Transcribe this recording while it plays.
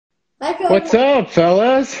Hi, What's Cody. up,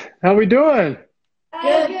 fellas? How we doing?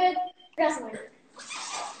 Good. Wrestling.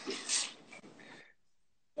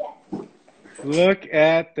 Yeah. Look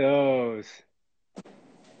at those.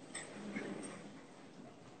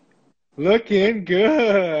 Looking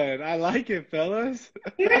good. I like it, fellas.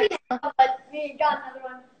 We already have, but we got another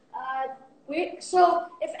one. So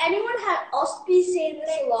if anyone had, I'll be saying this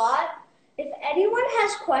a lot. If anyone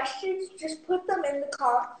has questions, just put them in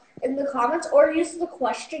the comments or use the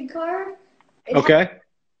question card. It has Okay.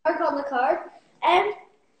 a mark on the card. And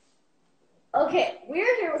okay,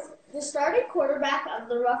 we're here with the starting quarterback of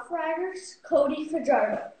the Rough Riders, Cody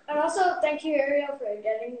Fajardo. And also, thank you, Ariel, for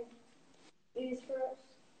getting these for us.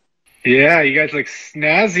 Yeah, you guys look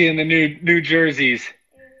snazzy in the new jerseys.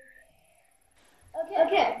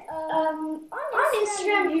 Okay. On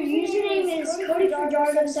Instagram, your username is Cody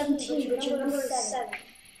Fajardo 17, but your number is 7.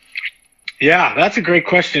 Yeah, that's a great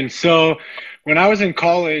question. So, when I was in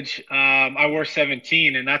college, I wore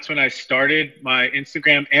 17, and that's when I started my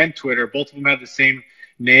Instagram and Twitter. Both of them have the same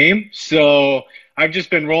name. So, I've just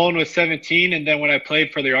been rolling with 17. And then when I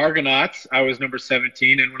played for the Argonauts, I was number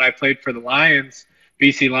 17. And when I played for the Lions,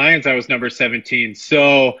 BC Lions, I was number 17.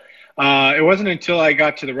 So, it wasn't until I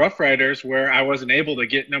got to the Rough Riders where I wasn't able to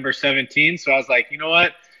get number 17. So, I was like, you know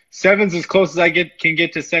what? Seven's as close as I can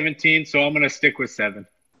get to 17. So, I'm going to stick with 7.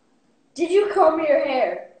 Did you comb your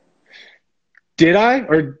hair? Did I?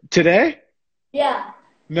 Or today? Yeah.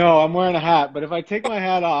 No, I'm wearing a hat. But if I take my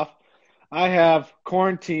hat off, I have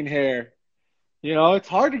quarantine hair. You know, it's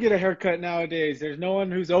hard to get a haircut nowadays. There's no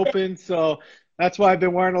one who's open. So that's why I've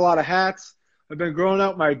been wearing a lot of hats. I've been growing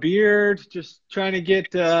out my beard, just trying to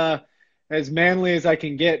get as manly as I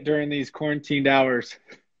can get during these quarantined hours.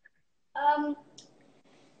 Um,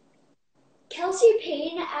 Kelsey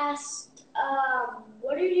Payne asked,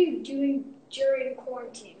 what are you doing during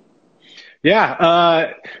quarantine?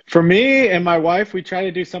 Yeah, for me and my wife, we try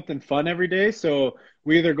to do something fun every day. So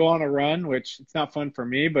we either go on a run, which it's not fun for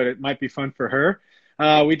me, but it might be fun for her.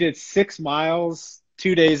 We did 6 miles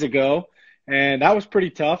 2 days ago, and that was pretty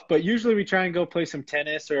tough. But usually we try and go play some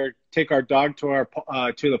tennis or take our dog to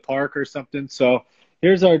to the park or something. So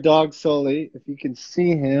here's our dog Sully. If you can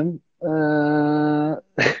see him, can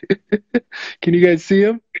you guys see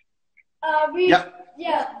him? Yeah.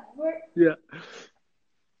 Yeah, Yeah.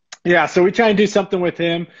 Yeah, so we try and do something with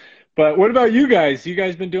him. But what about you guys? You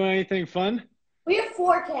guys been doing anything fun? we have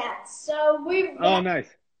 4 cats, so we've Oh, got nice.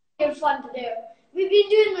 good fun to do. We've been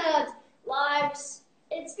doing the lives.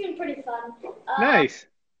 It's been pretty fun. Nice.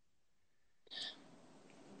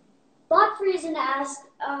 Bob Friesen asked,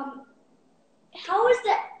 how is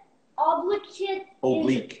the oblique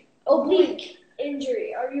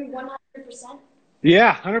injury? Are you 100%?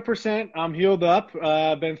 Yeah, 100%. I'm healed up.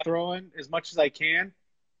 Been throwing as much as I can.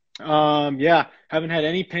 Yeah, haven't had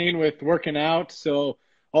any pain with working out, so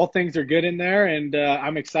all things are good in there, and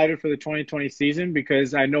I'm excited for the 2020 season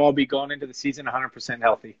because I know I'll be going into the season 100%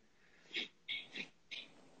 healthy.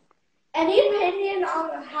 Any opinion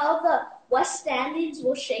on how the West standings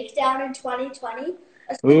will shake down in 2020?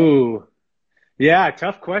 Ooh, yeah,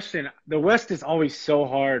 tough question. The West is always so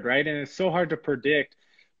hard, right? And it's so hard to predict.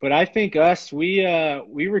 But I think we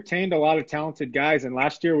retained a lot of talented guys, and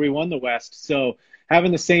last year we won the West. So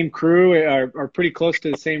having the same crew or pretty close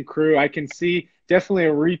to the same crew, I can see definitely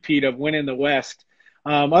a repeat of winning the West.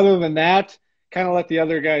 Other than that, kind of let the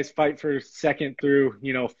other guys fight for second through,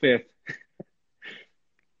 fifth.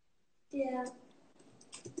 Yeah.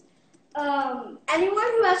 Anyone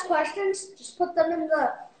who has questions, just put them in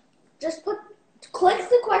the, click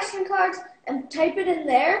the question cards and type it in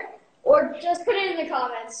there, or just put it in the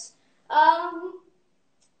comments.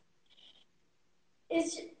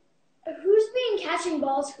 Who's been catching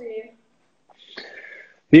balls for you?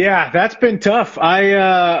 Yeah, that's been tough.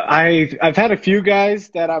 I've had a few guys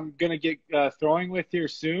that I'm gonna get throwing with here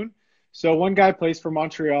soon. So one guy plays for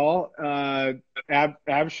Montreal,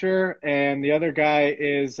 Absher, and the other guy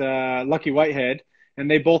is Lucky Whitehead, and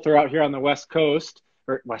they both are out here on the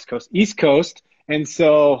East Coast, and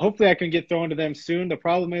so hopefully I can get thrown to them soon. The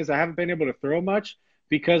problem is I haven't been able to throw much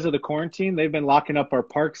because of the quarantine. They've been locking up our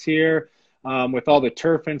parks here with all the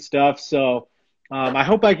turf and stuff. So. I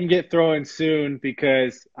hope I can get throwing soon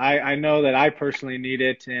because I know that I personally need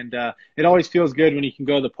it, and it always feels good when you can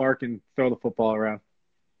go to the park and throw the football around.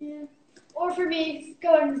 Yeah. Or for me,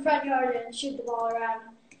 go in the front yard and shoot the ball around.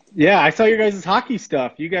 Yeah, I saw your guys' hockey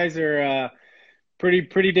stuff. You guys are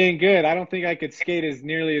pretty dang good. I don't think I could skate as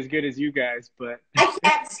nearly as good as you guys, but I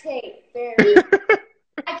can't skate. There. You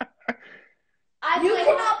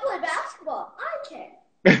cannot play basketball. I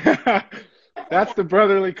can. that's the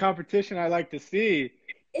brotherly competition I like to see.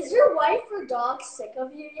 Is your wife or dog sick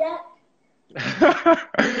of you yet?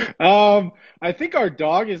 I think our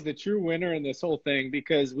dog is the true winner in this whole thing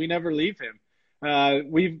because we never leave him.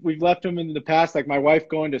 We've left him in the past, like my wife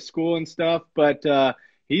going to school and stuff, but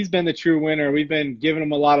he's been the true winner. We've been giving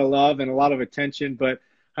him a lot of love and a lot of attention, but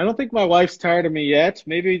I don't think my wife's tired of me yet.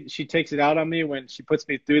 Maybe she takes it out on me when she puts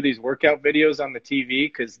me through these workout videos on the TV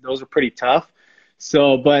because those are pretty tough.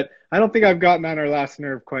 So, but I don't think I've gotten on her last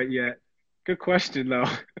nerve quite yet. Good question, though.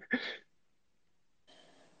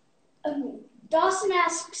 Dawson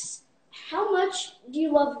asks, how much do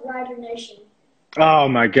you love Rider Nation? Oh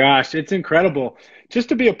my gosh, it's incredible just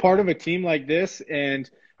to be a part of a team like this. And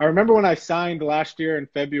I remember when I signed last year in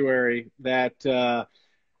February that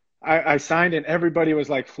I signed and everybody was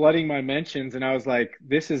like flooding my mentions, and I was like,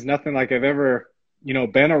 this is nothing like I've ever,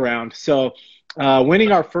 been around. So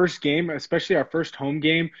winning our first game, especially our first home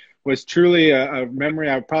game, was truly a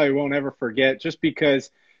memory I probably won't ever forget just because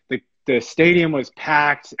the stadium was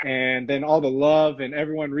packed and then all the love and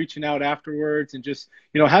everyone reaching out afterwards and just,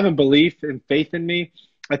 having belief and faith in me.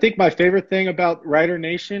 I think my favorite thing about Rider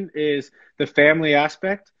Nation is the family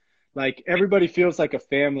aspect. Like everybody feels like a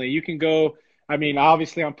family. You can go, I mean,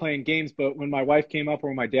 obviously I'm playing games, but when my wife came up or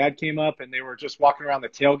when my dad came up and they were just walking around the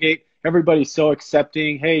tailgate, everybody's so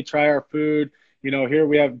accepting. Hey, try our food. Here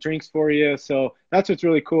we have drinks for you. So that's what's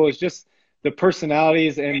really cool is just the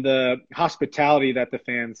personalities and the hospitality that the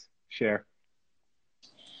fans share.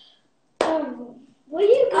 Will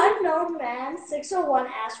you, unknown man 601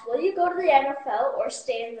 asks, will you go to the NFL or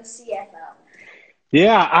stay in the CFL?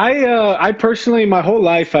 Yeah, I personally, my whole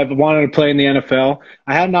life, I've wanted to play in the NFL.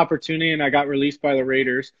 I had an opportunity and I got released by the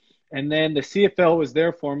Raiders. And then the CFL was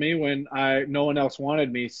there for me when no one else wanted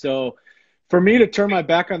me. So for me to turn my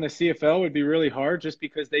back on the CFL would be really hard just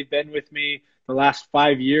because they've been with me the last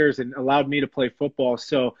 5 years and allowed me to play football.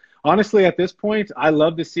 So honestly, at this point, I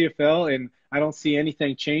love the CFL and I don't see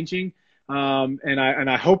anything changing. And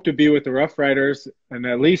I hope to be with the Rough Riders and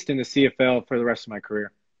at least in the CFL for the rest of my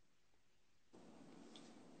career.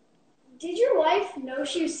 Did your wife know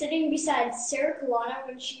she was sitting beside Sarah Colonna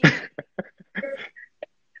when she...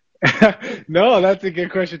 No, that's a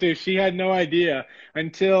good question too. She had no idea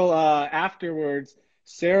until afterwards.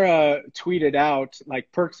 Sarah tweeted out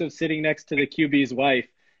like perks of sitting next to the QB's wife.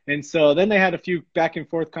 And so then they had a few back and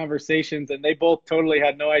forth conversations and they both totally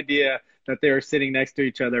had no idea that they were sitting next to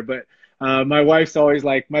each other. But my wife's always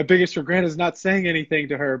like, my biggest regret is not saying anything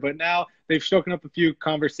to her. But now they've spoken up a few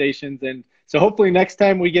conversations. And so hopefully next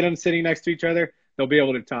time we get them sitting next to each other, they'll be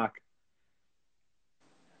able to talk.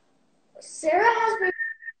 Sarah has been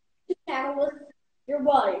channel with your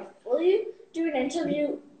wife. Will you do an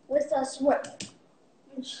interview with us? Sarah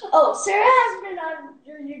has been on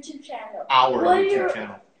your YouTube channel. Our YouTube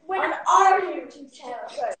channel. On our YouTube channel.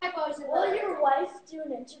 Sorry. Will your wife do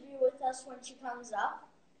an interview with us when she comes up?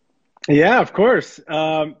 Yeah, of course.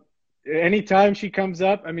 Anytime she comes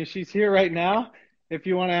up, I mean, she's here right now. If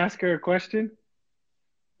you want to ask her a question,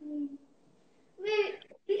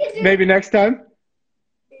 maybe next time.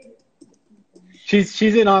 She's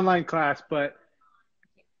in online class, but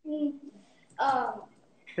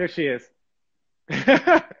here she is.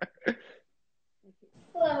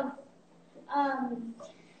 Hello.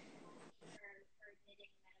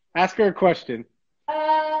 Ask her a question.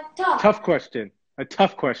 Tough. Tough question. A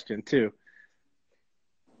tough question too.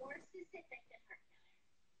 More specific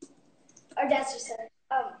than our dad's just said.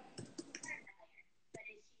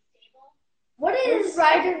 What is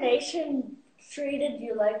Rider Nation treated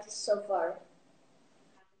you like so far?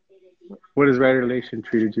 What has Rider Nation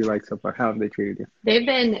treated you like so far? How have they treated you? They've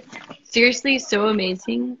been seriously so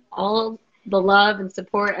amazing. All the love and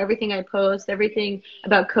support, everything I post, everything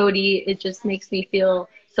about Cody, it just makes me feel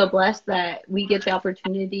so blessed that we get the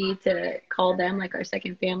opportunity to call them like our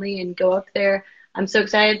second family and go up there. I'm so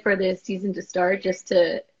excited for this season to start, just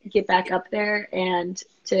to get back up there and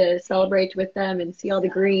to celebrate with them and see all the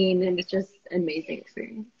green, and it's just an amazing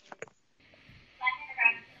experience.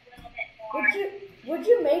 Would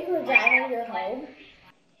you make Regina your home?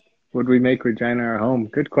 Would we make Regina our home?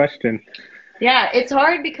 Good question. Yeah, it's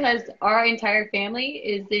hard because our entire family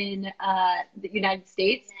is in the United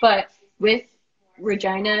States, but with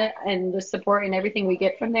Regina and the support and everything we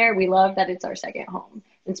get from there, we love that it's our second home.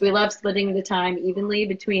 And so we love splitting the time evenly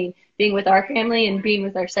between being with our family and being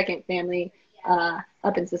with our second family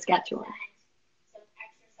up in Saskatchewan.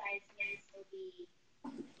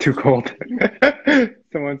 Too cold.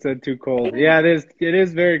 Someone said too cold. Yeah, it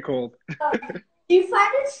is very cold. Do you find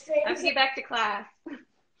it strange? I have to get back to class.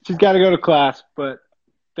 She's got to go to class, but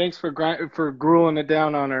thanks for grueling it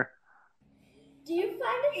down on her. Do you find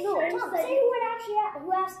it strange Tom, say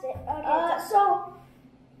who asked it. Okay, so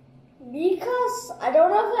Mika's, I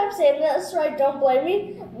don't know if I'm saying this right, don't blame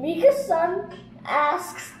me. Mika's son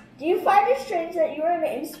asks, do you find it strange that you are an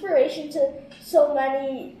inspiration to so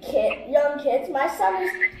many young kids? My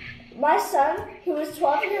son, who is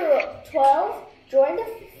 12, joined a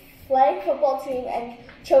flag football team and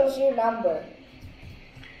chose your number.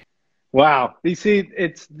 Wow. You see,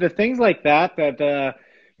 it's the things like that that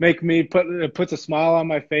make me puts a smile on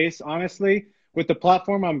my face. Honestly, with the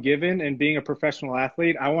platform I'm given and being a professional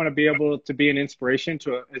athlete, I want to be able to be an inspiration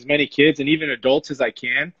to as many kids and even adults as I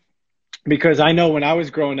can. Because I know when I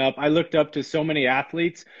was growing up, I looked up to so many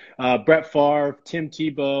athletes, Brett Favre, Tim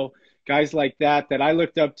Tebow, guys like that, that I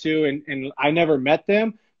looked up to, and I never met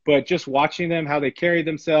them, but just watching them, how they carried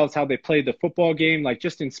themselves, how they played the football game, like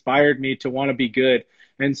just inspired me to want to be good.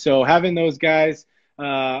 And so having those guys,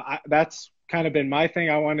 that's kind of been my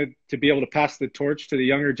thing. I wanted to be able to pass the torch to the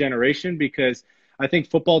younger generation because I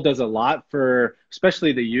think football does a lot for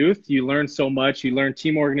especially the youth. You learn so much. You learn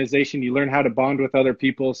team organization. You learn how to bond with other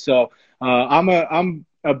people. So I'm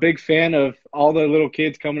a big fan of all the little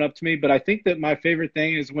kids coming up to me. But I think that my favorite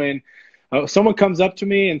thing is when someone comes up to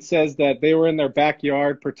me and says that they were in their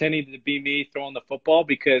backyard pretending to be me throwing the football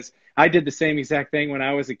because I did the same exact thing when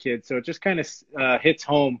I was a kid. So it just kind of hits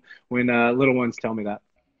home when little ones tell me that.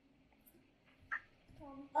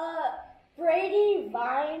 Brady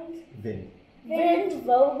Vind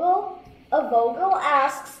Vogel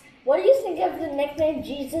asks, what do you think of the nickname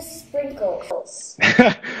Jesus Sprinkles?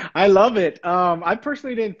 I love it. I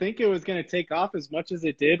personally didn't think it was going to take off as much as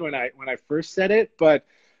it did when I first said it, but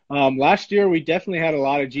last year we definitely had a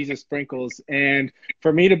lot of Jesus sprinkles, and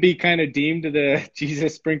for me to be kind of deemed the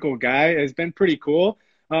Jesus sprinkle guy has been pretty cool.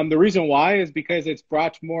 The reason why is because it's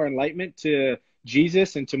brought more enlightenment to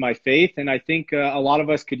Jesus and to my faith, and I think a lot of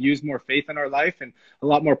us could use more faith in our life and a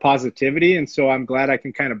lot more positivity, and so I'm glad I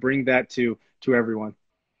can kind of bring that to everyone.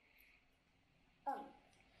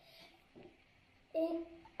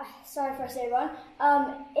 Sorry if I say it wrong.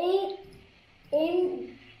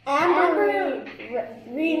 Amber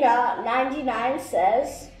Rena 99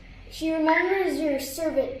 says she remembers your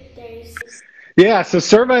Servite days. Yeah, so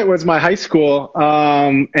Servite was my high school,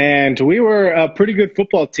 and we were a pretty good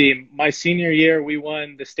football team. My senior year, we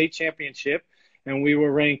won the state championship, and we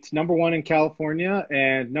were ranked #1 in California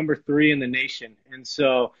and #3 in the nation. And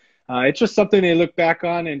so it's just something to look back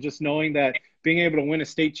on, and just knowing that being able to win a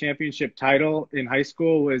state championship title in high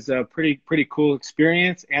school was a pretty cool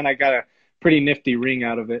experience, and I got a pretty nifty ring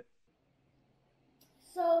out of it.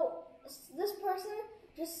 So this person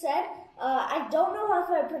just said, I don't know if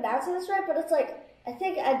I'm pronouncing this right, but it's like,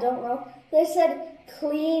 I don't know. They said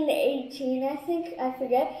clean 18, I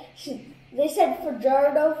forget. They said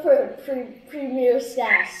Fajardo for Premier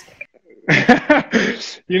Sask.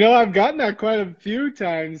 I've gotten that quite a few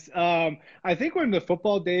times. I think when the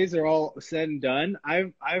football days are all said and done,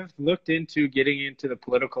 I've looked into getting into the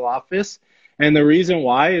political office, and the reason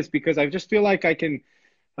why is because I just feel like I can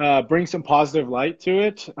bring some positive light to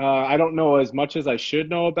it. I don't know as much as I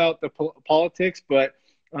should know about the politics, but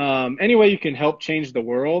any way you can help change the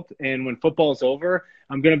world. And when football's over,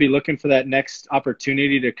 I'm going to be looking for that next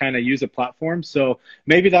opportunity to kind of use a platform. So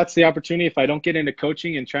maybe that's the opportunity if I don't get into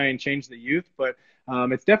coaching and try and change the youth. But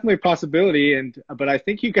it's definitely a possibility. But I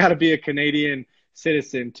think you got to be a Canadian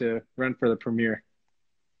citizen to run for the premier.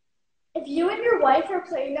 If you and your wife are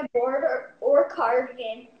playing a board or card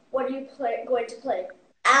game, what are you going to play?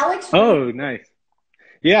 Alex? Oh, nice.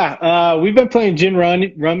 Yeah, we've been playing gin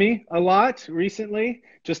rummy a lot recently,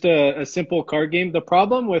 just a simple card game. The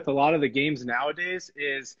problem with a lot of the games nowadays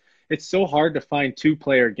is it's so hard to find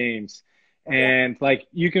two-player games. And, like,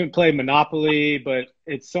 you can play Monopoly, but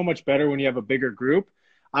it's so much better when you have a bigger group.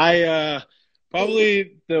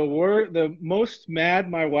 Probably the most mad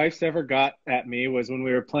my wife's ever got at me was when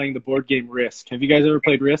we were playing the board game Risk. Have you guys ever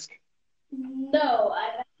played Risk? No,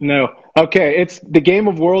 No. Okay, it's the game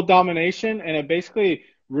of world domination, and it basically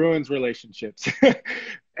ruins relationships.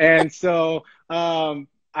 And so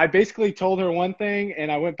I basically told her one thing,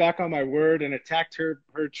 and I went back on my word and attacked her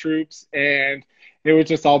troops, and it was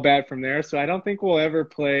just all bad from there. So I don't think we'll ever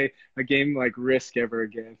play a game like Risk ever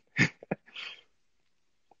again.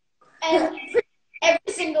 And every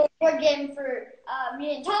single board game for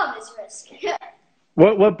me and Tom is Risk.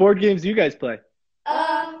 What board games do you guys play?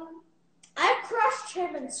 I crushed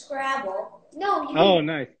him in Scrabble. No,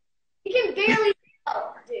 nice. You can barely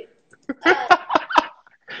spell, dude.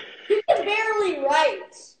 You can barely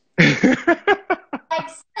write.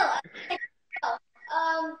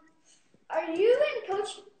 Are you and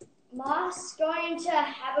Coach Moss going to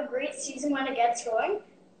have a great season when it gets going?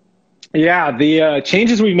 Yeah, the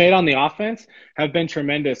changes we made on the offense have been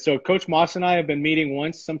tremendous. So Coach Moss and I have been meeting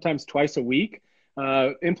once, sometimes twice a week,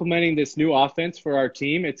 implementing this new offense for our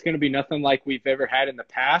team. It's going to be nothing like we've ever had in the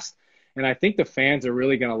past. And I think the fans are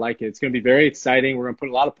really going to like it. It's going to be very exciting. We're going to put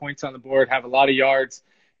a lot of points on the board, have a lot of yards,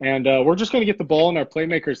 and we're just going to get the ball in our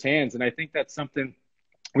playmakers' hands. And I think that's something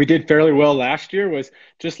we did fairly well last year was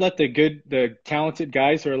just let the talented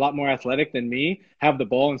guys who are a lot more athletic than me have the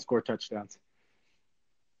ball and score touchdowns.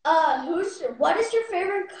 What is your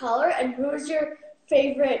favorite color and who's your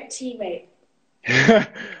favorite teammate?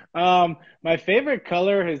 My favorite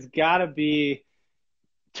color has got to be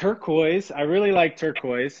turquoise. I really like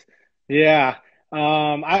turquoise. Yeah.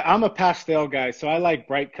 I'm a pastel guy, so I like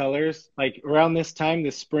bright colors. Like around this time,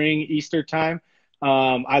 the spring, Easter time,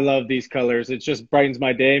 I love these colors. It just brightens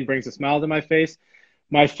my day and brings a smile to my face.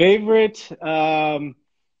 My favorite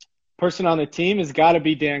person on the team has got to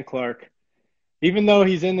be Dan Clark. Even though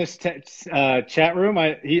he's in this chat room,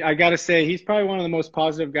 I got to say he's probably one of the most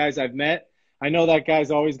positive guys I've met. I know that guy's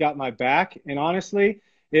always got my back, and honestly,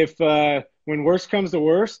 if when worst comes to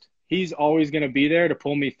worst, he's always going to be there to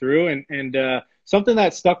pull me through. And something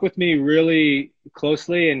that stuck with me really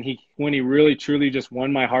closely, and when he really truly just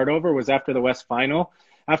won my heart over was after the West Final,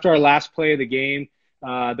 after our last play of the game,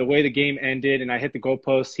 the way the game ended, and I hit the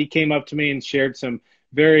goalpost. He came up to me and shared some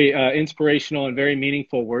very inspirational and very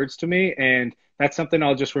meaningful words to me, and that's something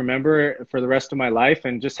I'll just remember for the rest of my life.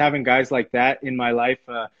 And just having guys like that in my life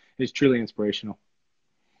is truly inspirational.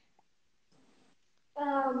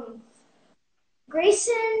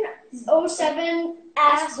 Grayson07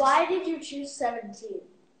 asks, why did you choose 17?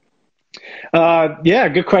 Yeah,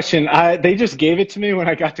 good question. They just gave it to me when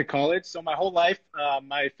I got to college. So my whole life,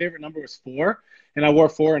 my favorite number was 4, and I wore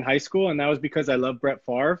 4 in high school, and that was because I love Brett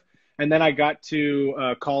Favre. And then I got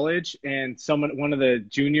to college, and one of the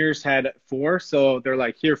juniors had 4, so they're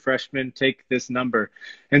like, "Here, freshman, take this number."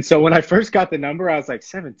 And so when I first got the number, I was like,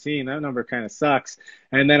 17, that number kind of sucks.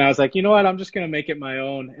 And then I was like, you know what, I'm just going to make it my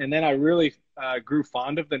own. And then I really grew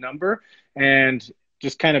fond of the number and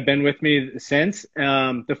just kind of been with me since.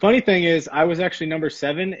 The funny thing is I was actually number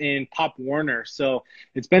 7 in Pop Warner, so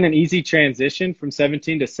it's been an easy transition from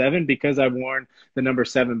 17 to 7 because I've worn the number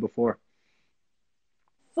 7 before.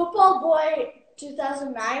 Football Boy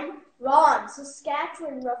 2009, Ron,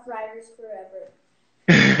 Saskatchewan Roughriders forever.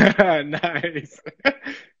 Nice.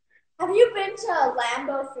 Have you been to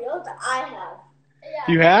Lambeau Field? I have.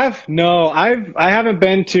 Yeah. You have? No, I haven't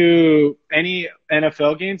been to any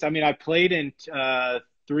NFL games. I mean, I played in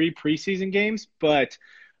 3 preseason games, but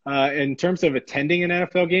in terms of attending an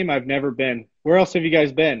NFL game, I've never been. Where else have you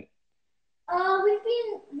guys been?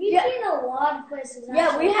 We've been a lot of places. Actually.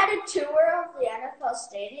 Yeah, we had a tour of the NFL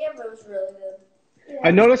stadium. It was really good. Yeah.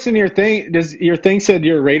 I noticed in your thing, your thing said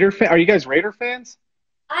you're a Raider fan. Are you guys Raider fans?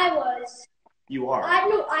 I was. You are. I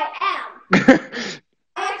know I am.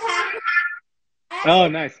 Oh,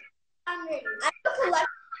 nice. I'm Raiders. I'm a collector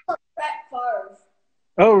of Brett Favre.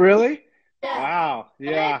 Oh, really? Yeah. Wow.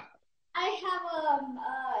 Yeah. I have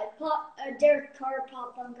a Derek Carr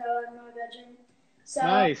pop Funko in my bedroom. So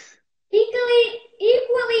Nice.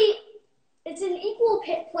 Equally, it's an equal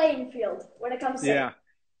playing field when it comes to Yeah.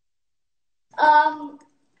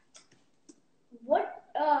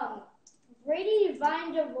 Brady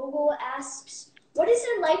Vine de Vogel asks, what is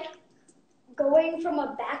it like going from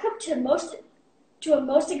a backup to a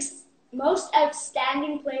most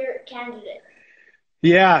outstanding player candidate?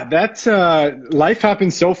 Yeah, that's life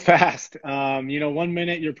happens so fast. 1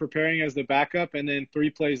 minute you're preparing as the backup, and then 3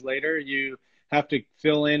 plays later you have to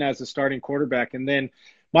fill in as a starting quarterback. And then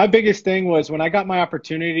my biggest thing was when I got my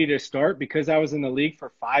opportunity to start, because I was in the league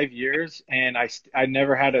for 5 years and I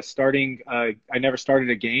never had I never started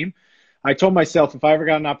a game. I told myself if I ever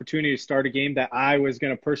got an opportunity to start a game that I was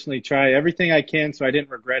going to personally try everything I can so I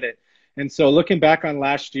didn't regret it. And so looking back on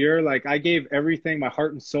last year, like I gave everything, my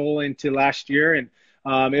heart and soul into last year. And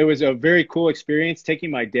it was a very cool experience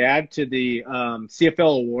taking my dad to the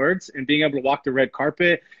CFL Awards and being able to walk the red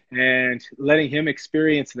carpet and letting him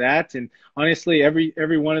experience that. And honestly,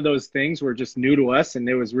 every one of those things were just new to us, and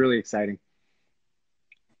it was really exciting.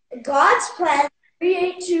 God's Plan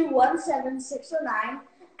 3821769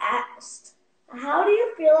 asked, how do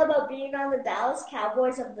you feel about being on the Dallas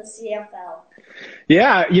Cowboys of the CFL?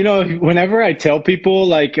 Yeah, whenever I tell people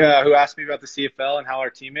like who ask me about the CFL and how our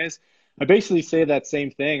team is, I basically say that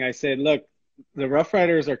same thing. I said, look, the Rough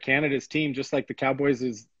Riders are Canada's team, just like the Cowboys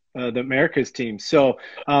is the America's team. So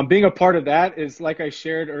being a part of that is, like I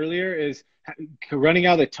shared earlier, is running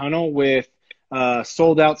out of the tunnel with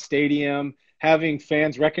sold out stadium, having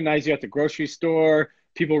fans recognize you at the grocery store,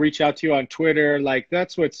 people reach out to you on Twitter. Like,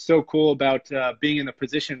 that's what's so cool about being in the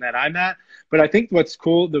position that I'm at. But I think what's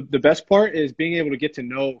cool, the best part is being able to get to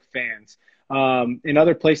know fans. In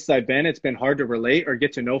other places I've been, it's been hard to relate or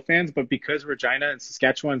get to know fans, but because Regina and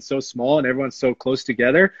Saskatchewan's so small and everyone's so close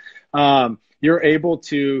together, you're able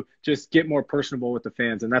to just get more personable with the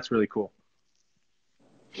fans, and that's really cool.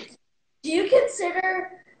 Do you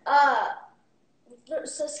consider the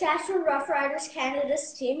Saskatchewan Roughriders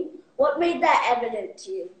Canada's team? What made that evident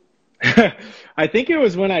to you? I think it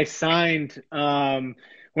was when I signed.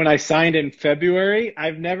 When I signed in February,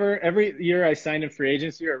 every year I signed in free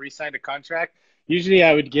agency or re-signed a contract, usually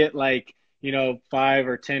I would get like, 5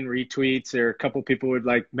 or 10 retweets, or a couple people would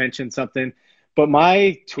like mention something. But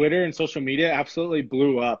my Twitter and social media absolutely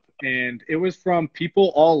blew up, and it was from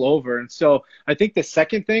people all over. And so I think the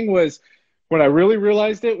second thing was, when I really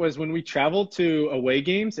realized it was when we traveled to away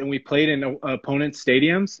games and we played in opponents'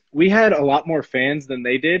 stadiums, we had a lot more fans than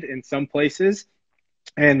they did in some places.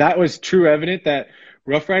 And that was true evident that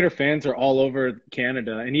Rough Rider fans are all over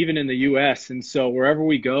Canada and even in the U.S. And so wherever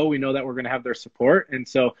we go, we know that we're going to have their support. And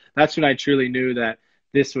so that's when I truly knew that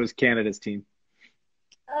this was Canada's team.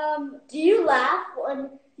 Do you laugh when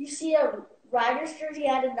you see a Riders jersey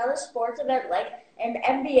at another sports event, like an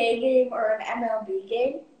NBA game or an MLB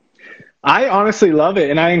game? I honestly love it,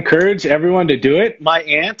 and I encourage everyone to do it. My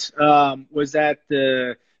aunt was at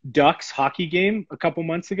the Ducks hockey game a couple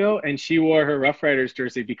months ago, and she wore her Rough Riders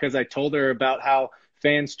jersey because I told her about how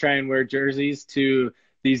fans try and wear jerseys to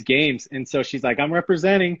these games. And so she's like, I'm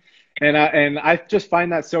representing. And I just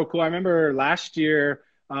find that so cool. I remember last year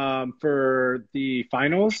for the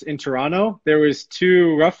finals in Toronto, there was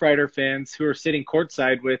 2 Rough Rider fans who were sitting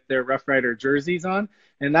courtside with their Rough Rider jerseys on,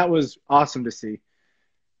 and that was awesome to see.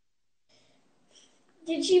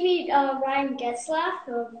 Did you meet Ryan Getzlaff,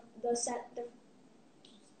 the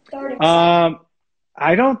starting?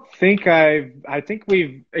 I don't think I think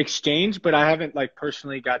we've exchanged, but I haven't like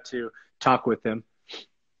personally got to talk with him.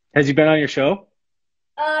 Has he been on your show?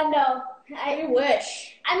 No. I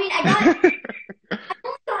wish. I mean,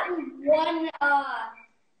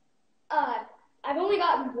 I've only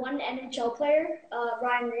gotten one NHL player,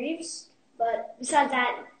 Ryan Reeves, but besides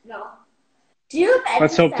that, no. Do you have any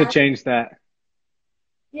Let's hope to change that.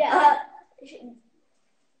 Yeah.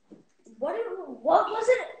 What was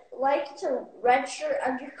it like to redshirt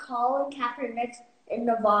under Colin Kaepernick in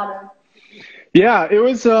Nevada? Yeah, it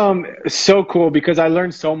was so cool because I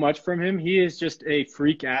learned so much from him. He is just a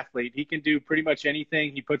freak athlete. He can do pretty much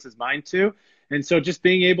anything he puts his mind to. And so just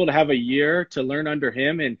being able to have a year to learn under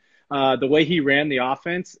him and the way he ran the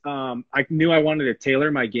offense, I knew I wanted to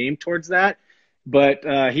tailor my game towards that.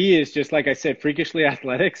 But he is just, like I said, freakishly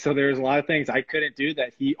athletic. So there's a lot of things I couldn't do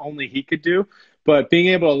that he could do. But being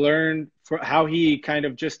able to learn how he kind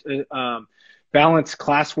of just balanced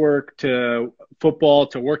classwork to football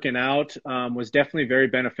to working out was definitely very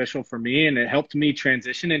beneficial for me. And it helped me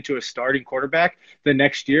transition into a starting quarterback the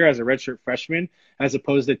next year as a redshirt freshman, as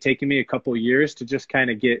opposed to taking me a couple years to just kind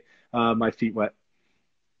of get my feet wet.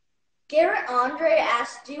 Garrett Andre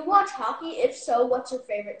asked, do you watch hockey? If so, what's your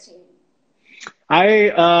favorite team?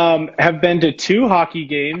 I have been to 2 hockey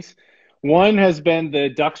games. One has been the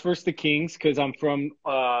Ducks versus the Kings because I'm from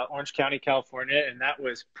Orange County, California, and that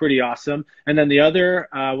was pretty awesome. And then the other,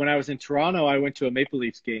 when I was in Toronto, I went to a Maple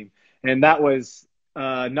Leafs game, and that was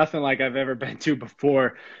nothing like I've ever been to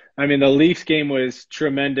before. I mean, the Leafs game was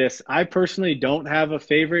tremendous. I personally don't have a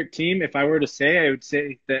favorite team. If I were to say, I would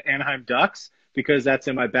say the Anaheim Ducks because that's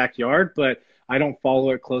in my backyard, but I don't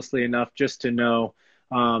follow it closely enough just to know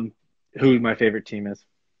who my favorite team is.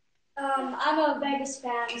 I'm a Vegas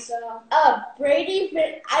fan, so Brady.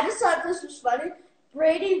 I just thought this was funny.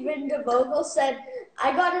 Brady Vindevogel said,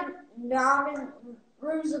 "I got a Norman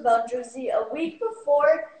Roosevelt jersey a week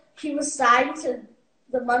before he was signed to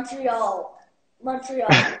the Montreal." It was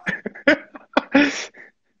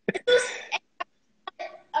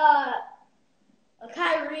a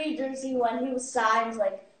Kyrie jersey when he was signed,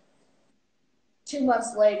 like 2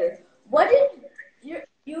 months later. What did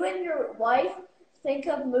you and your wife think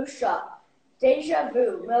of Moose Jaw? Deja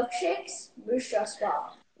vu, milkshakes, Moose Jaw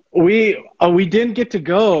Spa. We didn't get to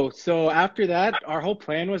go. So after that, our whole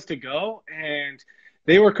plan was to go, and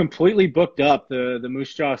they were completely booked up, the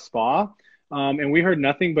Moose Jaw Spa. And we heard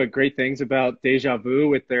nothing but great things about Deja Vu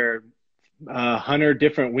with their 100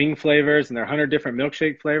 different wing flavors and their 100 different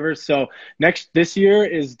milkshake flavors. So this year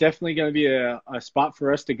is definitely going to be a spot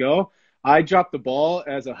for us to go. I dropped the ball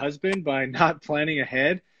as a husband by not planning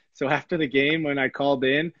ahead. So after the game, when I called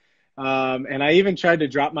in, and I even tried to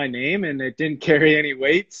drop my name, and it didn't carry any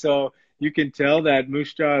weight. So you can tell that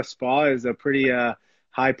Moose Jaw Spa is a pretty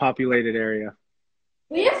high populated area.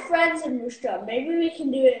 We have friends in Moostra. Maybe we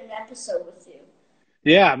can do an episode with you.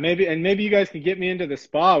 Yeah, maybe you guys can get me into the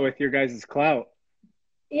spa with your guys' clout.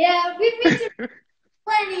 Yeah, we've been to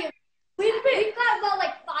plenty of. We've got about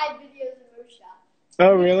like 5 videos in Moostra.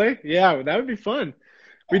 Oh, really? Yeah, that would be fun.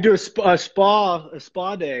 We do a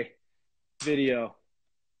spa day video.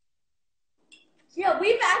 Yeah,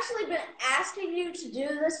 we've actually been asking you to do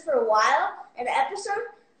this for a while, an episode,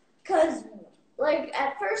 because like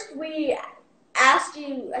at first we asked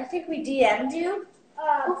you, I think we DM'd you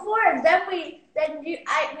before, and then we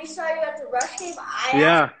saw you at the Rush game.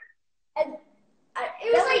 Yeah. And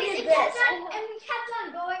it was like it kept on, and we kept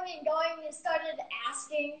on going and going and started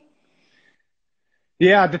asking.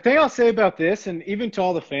 Yeah, the thing I'll say about this, and even to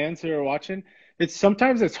all the fans who are watching,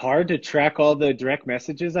 sometimes it's hard to track all the direct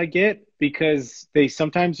messages I get because they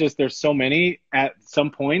sometimes there's so many at some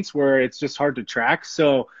points where it's just hard to track.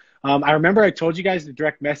 So I remember I told you guys to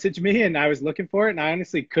direct message me and I was looking for it and I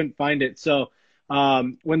honestly couldn't find it. So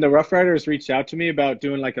when the Rough Riders reached out to me about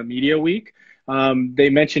doing like a media week, they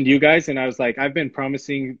mentioned you guys and I was like, I've been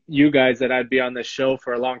promising you guys that I'd be on this show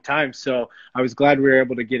for a long time. So I was glad we were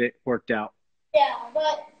able to get it worked out. Yeah,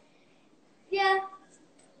 but yeah.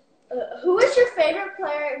 Who was your favorite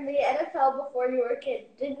player in the NFL before you were a kid?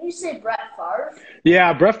 Didn't you say Brett Favre?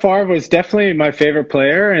 Yeah, Brett Favre was definitely my favorite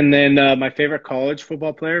player. And then my favorite college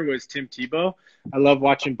football player was Tim Tebow. I love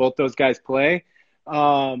watching both those guys play.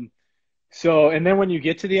 And then when you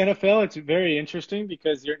get to the NFL, it's very interesting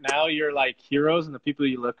because you're like heroes and the people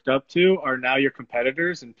you looked up to are now your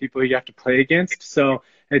competitors and people you have to play against. So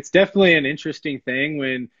it's definitely an interesting thing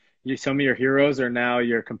when some of your heroes are now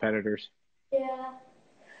your competitors. Yeah.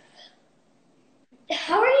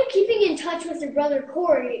 How are you keeping in touch with your brother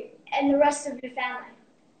Corey and the rest of your family?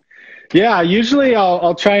 Yeah, usually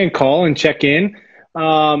I'll try and call and check in.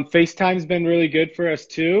 FaceTime's been really good for us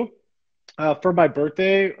too. For my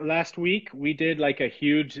birthday last week, we did like a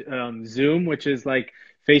huge Zoom, which is like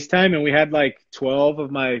FaceTime, and we had like 12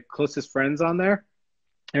 of my closest friends on there.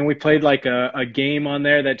 And we played like a game on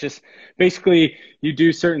there that just basically you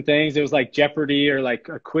do certain things. It was like Jeopardy or like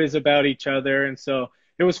a quiz about each other. And so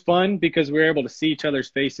it was fun because we were able to see each other's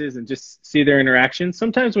faces and just see their interactions.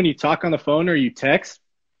 Sometimes when you talk on the phone or you text,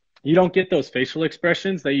 you don't get those facial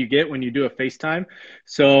expressions that you get when you do a FaceTime.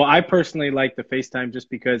 So I personally like the FaceTime just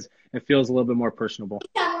because it feels a little bit more personable.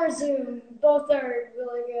 FaceTime or Zoom, both are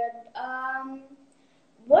really good.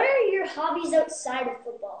 What are your hobbies outside of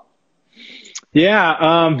football?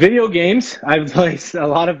 Yeah, video games. I've played a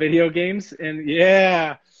lot of video games, and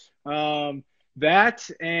yeah, that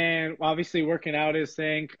and obviously working out is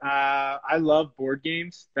thing. I love board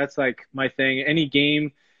games. That's like my thing. Any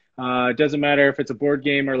game, doesn't matter if it's a board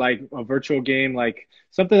game or like a virtual game, like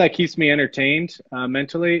something that keeps me entertained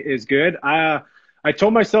mentally is good. I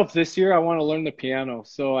told myself this year I want to learn the piano,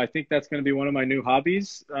 so I think that's going to be one of my new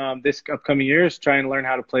hobbies this upcoming year is trying to learn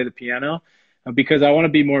how to play the piano. Because I want to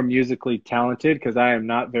be more musically talented because I am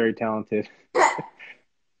not very talented.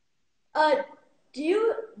 What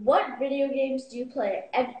video games do you play?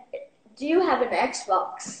 And do you have an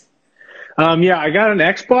Xbox? Yeah, I got an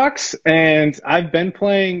Xbox and I've been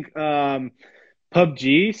playing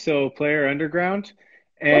PUBG, so Player Underground,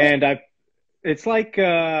 and it's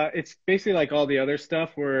basically like all the other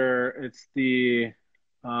stuff where it's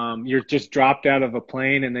you're just dropped out of a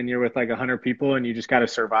plane and then you're with like 100 people and you just got to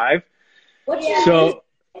survive. So,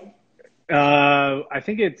 I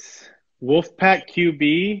think it's Wolfpack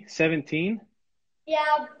QB 17.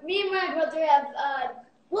 Yeah, me and my brother have.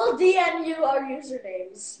 We'll DM you our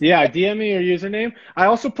usernames. Yeah, DM me your username. I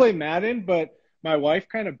also play Madden, but my wife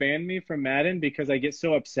kind of banned me from Madden because I get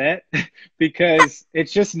so upset because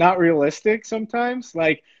it's just not realistic sometimes.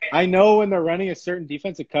 Like I know when they're running a certain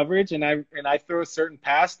defensive coverage and I throw a certain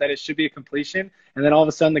pass that it should be a completion, and then all of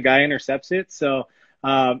a sudden the guy intercepts it. So.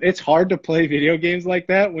 It's hard to play video games like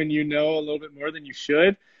that when you know a little bit more than you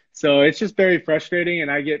should. So it's just very frustrating, and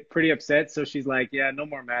I get pretty upset. So she's like, yeah, no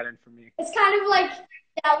more Madden for me. It's kind of like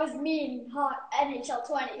that was me in NHL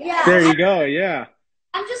 20. Yeah. There you go, yeah.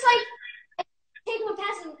 I'm just like, I take one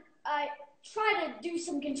pass and I try to do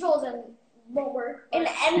some controls and won't work. In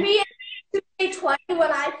NBA 2K20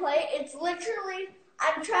 when I play, it's literally,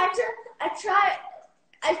 I try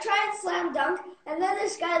and slam dunk, and then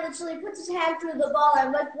this guy literally puts his hand through the ball.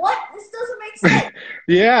 I'm like, what? This doesn't make sense.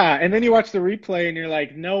 Yeah, and then you watch the replay, and you're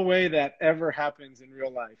like, no way that ever happens in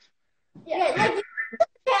real life. Yeah, like you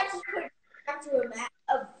can't just put your hand through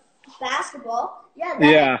a basketball.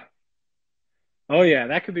 Yeah. Oh, yeah,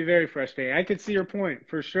 that could be very frustrating. I could see your point,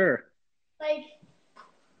 for sure. Like,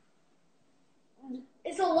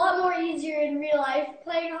 it's a lot more easier in real life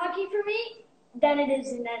playing hockey for me than it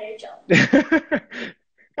is in NHL.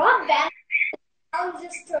 Rob Vanstone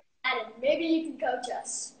challenges to Madden. Maybe you can coach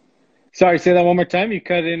us. Sorry, say that one more time. You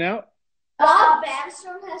cut it in out. Rob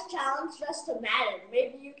Vanstone has challenged us to Madden.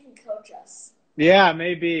 Maybe you can coach us. Yeah,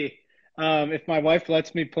 maybe. If my wife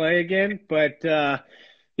lets me play again, but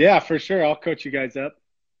yeah, for sure, I'll coach you guys up.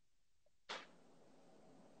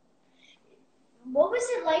 What was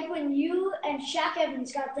it like when you and Shaq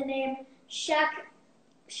Evans got the name Shaq-Ordo?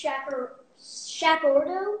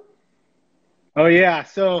 Oh yeah,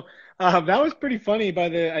 so that was pretty funny.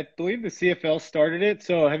 I believe the CFL started it.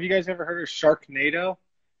 So have you guys ever heard of Sharknado? Uh,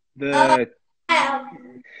 The yeah.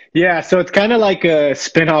 Yeah, so it's kind of like a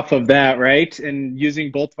spin-off of that, right? And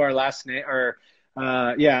using both of our last name, or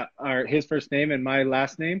yeah, our his first name and my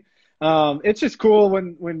last name. It's just cool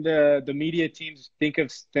when the media teams think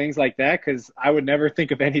of things like that, because I would never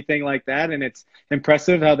think of anything like that, and it's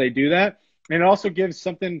impressive how they do that. And it also gives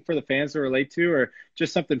something for the fans to relate to, or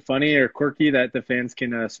just something funny or quirky that the fans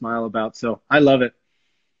can smile about. So I love it.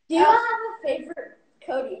 Do you have a favorite,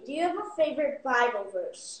 Cody? Do you have a favorite Bible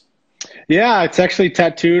verse? Yeah, it's actually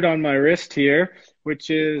tattooed on my wrist here, which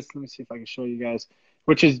is, let me see if I can show you guys,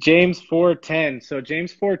 which is James 4:10. So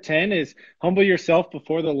James 4:10 is humble yourself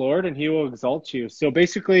before the Lord and he will exalt you. So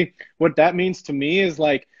basically what that means to me is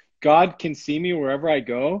like God can see me wherever I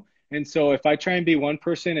go. And so if I try and be one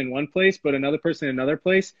person in one place, but another person in another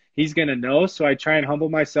place, he's going to know. So I try and humble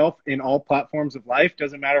myself in all platforms of life.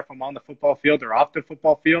 Doesn't matter if I'm on the football field or off the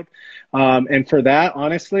football field. And for that,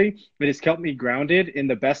 honestly, it has kept me grounded in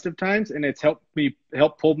the best of times, and it's helped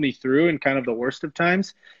pull me through in kind of the worst of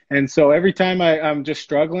times. And so every time I'm just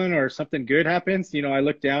struggling or something good happens, I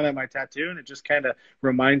look down at my tattoo and it just kind of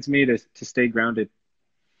reminds me to stay grounded.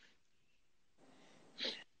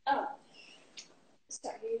 Oh,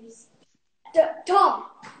 sorry. Tom,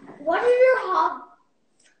 what are your hobbies?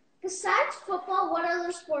 Besides football, what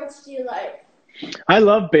other sports do you like? I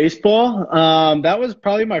love baseball. That was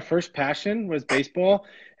probably my first passion was baseball.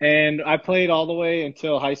 And I played all the way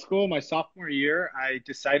until high school. My sophomore year, I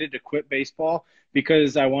decided to quit baseball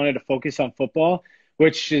because I wanted to focus on football,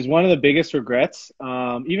 which is one of the biggest regrets.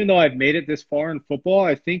 Even though I've made it this far in football,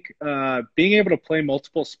 I think being able to play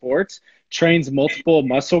multiple sports trains multiple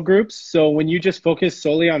muscle groups. So when you just focus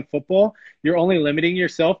solely on football, you're only limiting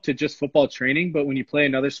yourself to just football training. But when you play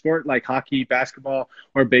another sport like hockey, basketball,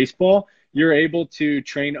 or baseball, you're able to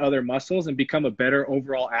train other muscles and become a better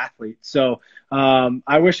overall athlete. So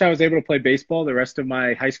I wish I was able to play baseball the rest of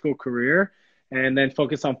my high school career and then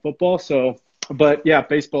focus on football. So, but yeah,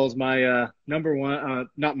 baseball is my number one,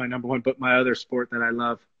 not my number one, but my other sport that I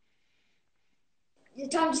love.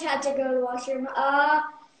 Tom just had to go to the washroom.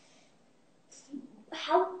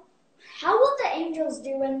 How will the Angels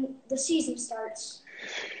do when the season starts?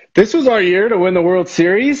 This was our year to win the World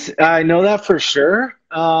Series. I know that for sure.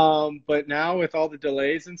 But now with all the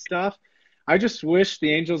delays and stuff, I just wish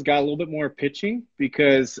the Angels got a little bit more pitching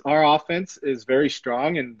because our offense is very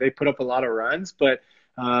strong and they put up a lot of runs, but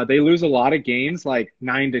they lose a lot of games like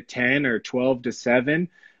 9-10 or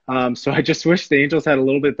 12-7. So I just wish the Angels had a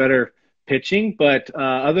little bit better pitching. But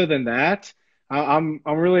other than that, I'm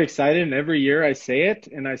really excited. And every year I say it,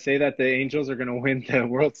 and I say that the Angels are going to win the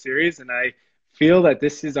World Series, and I feel that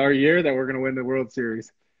this is our year that we're going to win the World Series.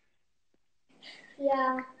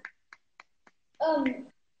 Yeah.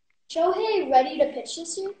 Shohei ready to pitch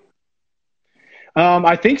this year?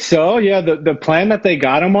 I think so. Yeah, the plan that they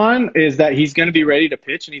got him on is that he's going to be ready to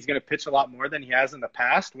pitch, and he's going to pitch a lot more than he has in the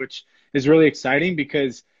past, which is really exciting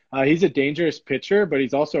because he's a dangerous pitcher, but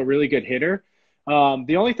he's also a really good hitter.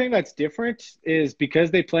 The only thing that's different is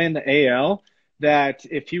because they play in the AL, that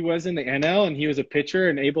if he was in the NL and he was a pitcher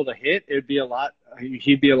and able to hit, he'd be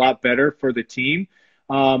a lot better for the team.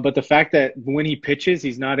 But the fact that when he pitches,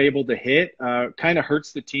 he's not able to hit kind of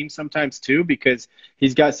hurts the team sometimes too, because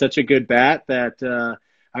he's got such a good bat that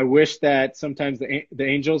I wish that sometimes the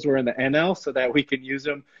Angels were in the NL so that we can use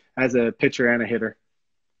him as a pitcher and a hitter.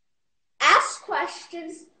 Ask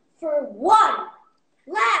questions for one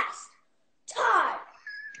last time.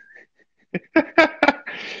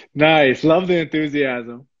 Nice. Love the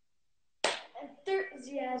enthusiasm.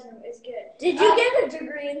 Enthusiasm is good. Did you get a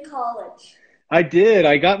degree in college? I did.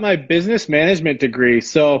 I got my business management degree.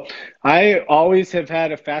 So I always have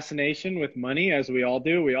had a fascination with money, as we all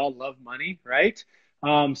do. We all love money, right?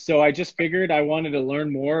 So I just figured I wanted to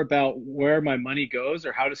learn more about where my money goes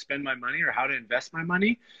or how to spend my money or how to invest my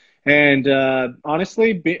money. And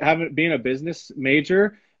honestly, being a business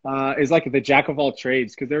major is like the jack of all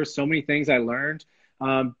trades because there were so many things I learned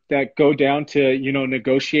that go down to,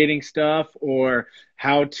 negotiating stuff or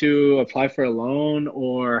how to apply for a loan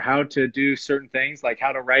or how to do certain things like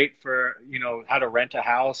how to write for, how to rent a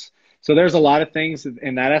house. So there's a lot of things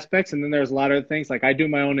in that aspects. And then there's a lot of things like I do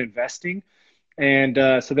my own investing. And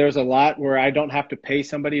so there's a lot where I don't have to pay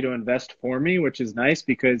somebody to invest for me, which is nice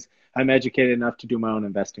because I'm educated enough to do my own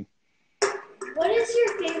investing. What is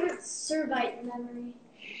your favorite Servite memory?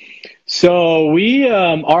 So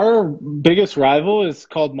our biggest rival is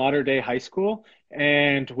called Modern Day High School,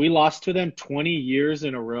 and we lost to them 20 years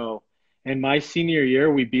in a row. And my senior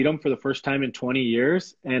year, we beat them for the first time in 20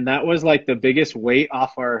 years, and that was like the biggest weight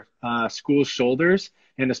off our school's shoulders,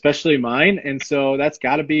 and especially mine. And so that's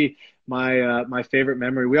got to be my favorite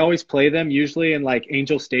memory. We always play them usually in like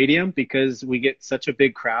Angel Stadium because we get such a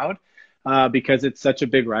big crowd because it's such a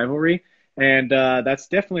big rivalry. And that's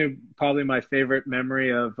definitely probably my favorite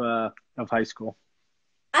memory of high school.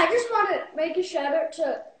 I just want to make a shout out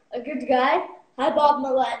to a good guy. Hi, Bob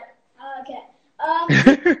Millett.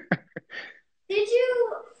 Okay. Did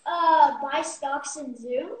you buy stocks in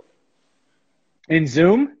Zoom? In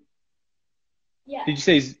Zoom? Yeah. Did you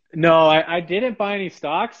say no? I didn't buy any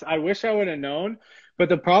stocks. I wish I would have known, but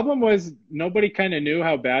the problem was nobody kind of knew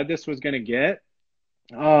how bad this was going to get.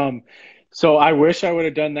 So I wish I would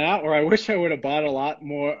have done that, or I wish I would have bought a lot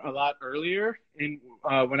earlier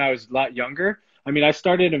when I was a lot younger. I mean, I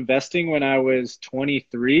started investing when I was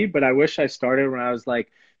 23, but I wish I started when I was like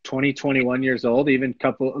 20, 21 years old, even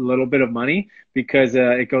a little bit of money, because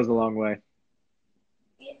it goes a long way.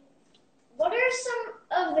 What are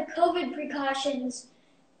some of the COVID precautions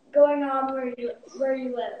going on where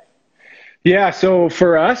you live? Yeah, so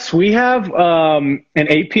for us, we have an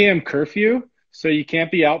 8 p.m. curfew. So you can't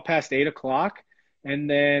be out past 8 o'clock. And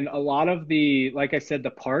then a lot of like I said, the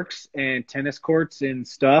parks and tennis courts and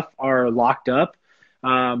stuff are locked up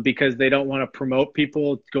because they don't want to promote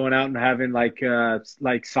people going out and having like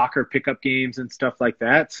soccer pickup games and stuff like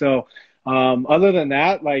that. So other than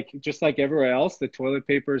that, just like everywhere else, the toilet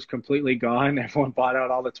paper is completely gone. Everyone bought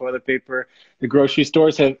out all the toilet paper. The grocery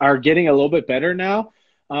stores are getting a little bit better now.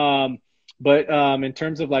 But in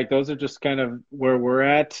terms of those are just kind of where we're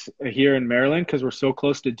at here in Maryland because we're so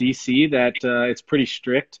close to DC that it's pretty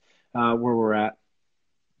strict where we're at.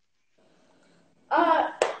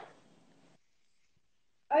 Are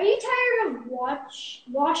you tired of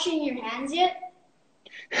washing your hands yet?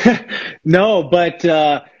 No, but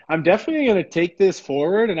I'm definitely going to take this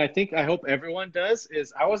forward, and I hope everyone does.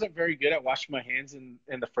 I wasn't very good at washing my hands in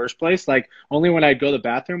the first place. Like only when I'd go to the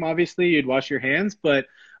bathroom, obviously, you'd wash your hands, but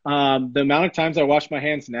the amount of times I wash my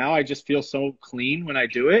hands now, I just feel so clean when I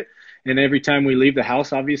do it. And every time we leave the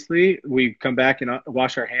house, obviously, we come back and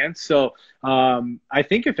wash our hands. So I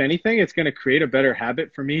think if anything, it's going to create a better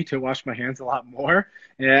habit for me to wash my hands a lot more,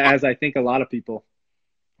 as I think a lot of people.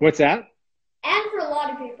 What's that? And for a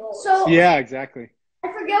lot of people. So yeah, exactly.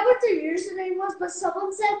 I forget what their username was, but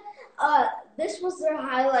someone said this was their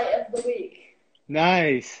highlight of the week.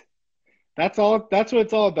 Nice. That's what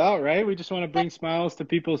it's all about, right? We just want to bring smiles to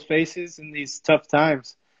people's faces in these tough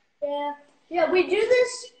times. Yeah, we do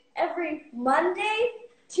this every Monday,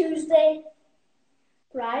 Tuesday,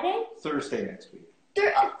 Friday? Thursday next week.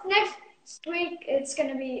 Next week it's going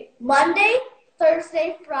to be Monday,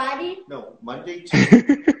 Thursday, Friday. No, Monday,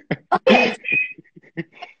 Tuesday. Okay.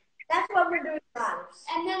 That's what we're doing lives.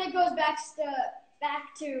 And then it goes back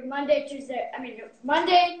to Monday,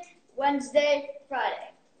 Monday, Wednesday, Friday.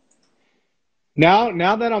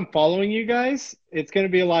 Now that I'm following you guys, it's going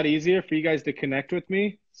to be a lot easier for you guys to connect with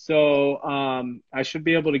me. So I should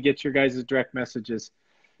be able to get your guys' direct messages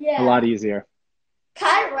a lot easier.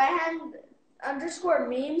 Kai Rand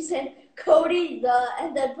 _memes and Cody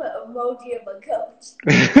and then put emoji of a coach.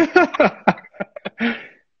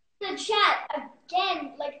 The chat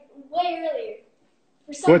again, way earlier.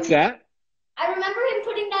 What's that? I remember him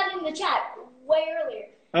putting that in the chat way earlier.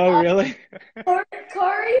 Oh, really?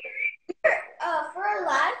 Corey, for our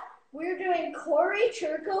live, we're doing Corey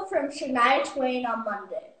Churko from Shania Twain on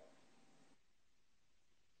Monday.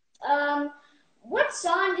 What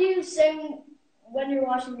song do you sing when you're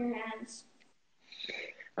washing your hands?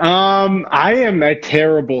 I am a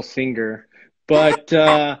terrible singer, but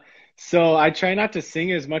so I try not to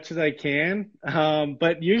sing as much as I can.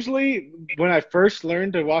 But usually when I first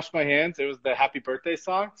learned to wash my hands, it was the happy birthday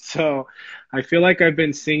song. So I feel like I've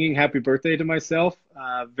been singing happy birthday to myself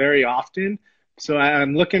very often. So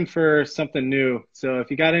I'm looking for something new. So if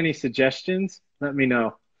you got any suggestions, let me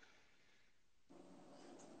know.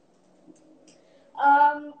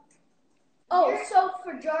 So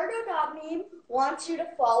Fajardo.meme wants you to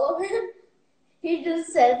follow him. He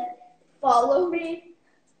just said, follow me.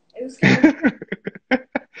 It was kind of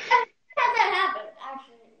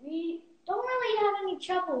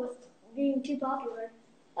trouble with being too popular.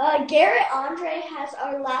 Garrett Andre has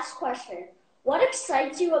our last question. What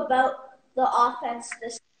excites you about the offense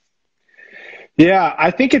this? Yeah,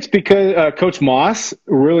 I think it's because Coach Moss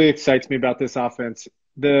really excites me about this offense.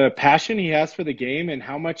 The passion he has for the game and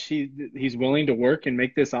how much he's willing to work and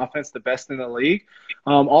make this offense the best in the league.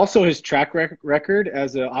 Also, his track record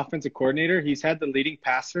as an offensive coordinator, he's had the leading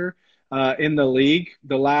passer in the league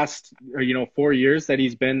the last 4 years that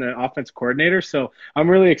he's been the offense coordinator. So I'm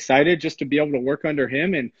really excited just to be able to work under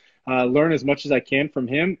him and learn as much as I can from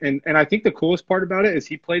him. And I think the coolest part about it is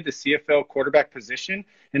he played the CFL quarterback position.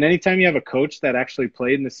 And anytime you have a coach that actually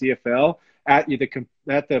played in the CFL at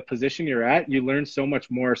the position you're at, you learn so much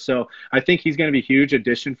more. So I think he's going to be a huge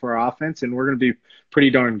addition for our offense, and we're going to be pretty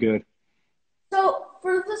darn good. So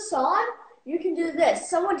for the song, you can do this.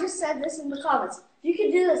 Someone just said this in the comments. You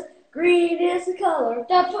can do this. Green is the color.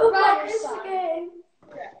 That is the game.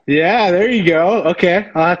 Yeah, there you go. Okay,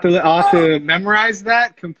 I'll have to memorize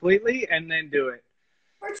that completely and then do it.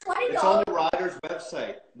 For $20. It's on the Riders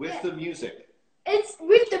website with the music. It's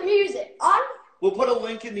with the music. We'll put a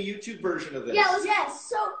link in the YouTube version of this. Yeah, yes.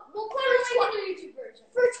 So we'll put a link in the YouTube version.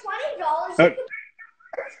 For $20,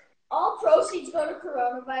 all proceeds go to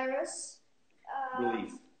coronavirus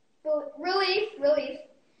relief.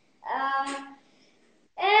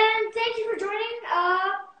 And thank you for joining.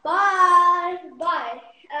 Bye.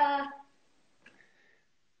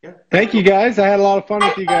 Yeah. Thank you, guys. I had a lot of fun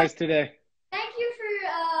with you guys today. Thank you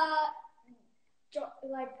for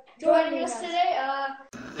joining us today.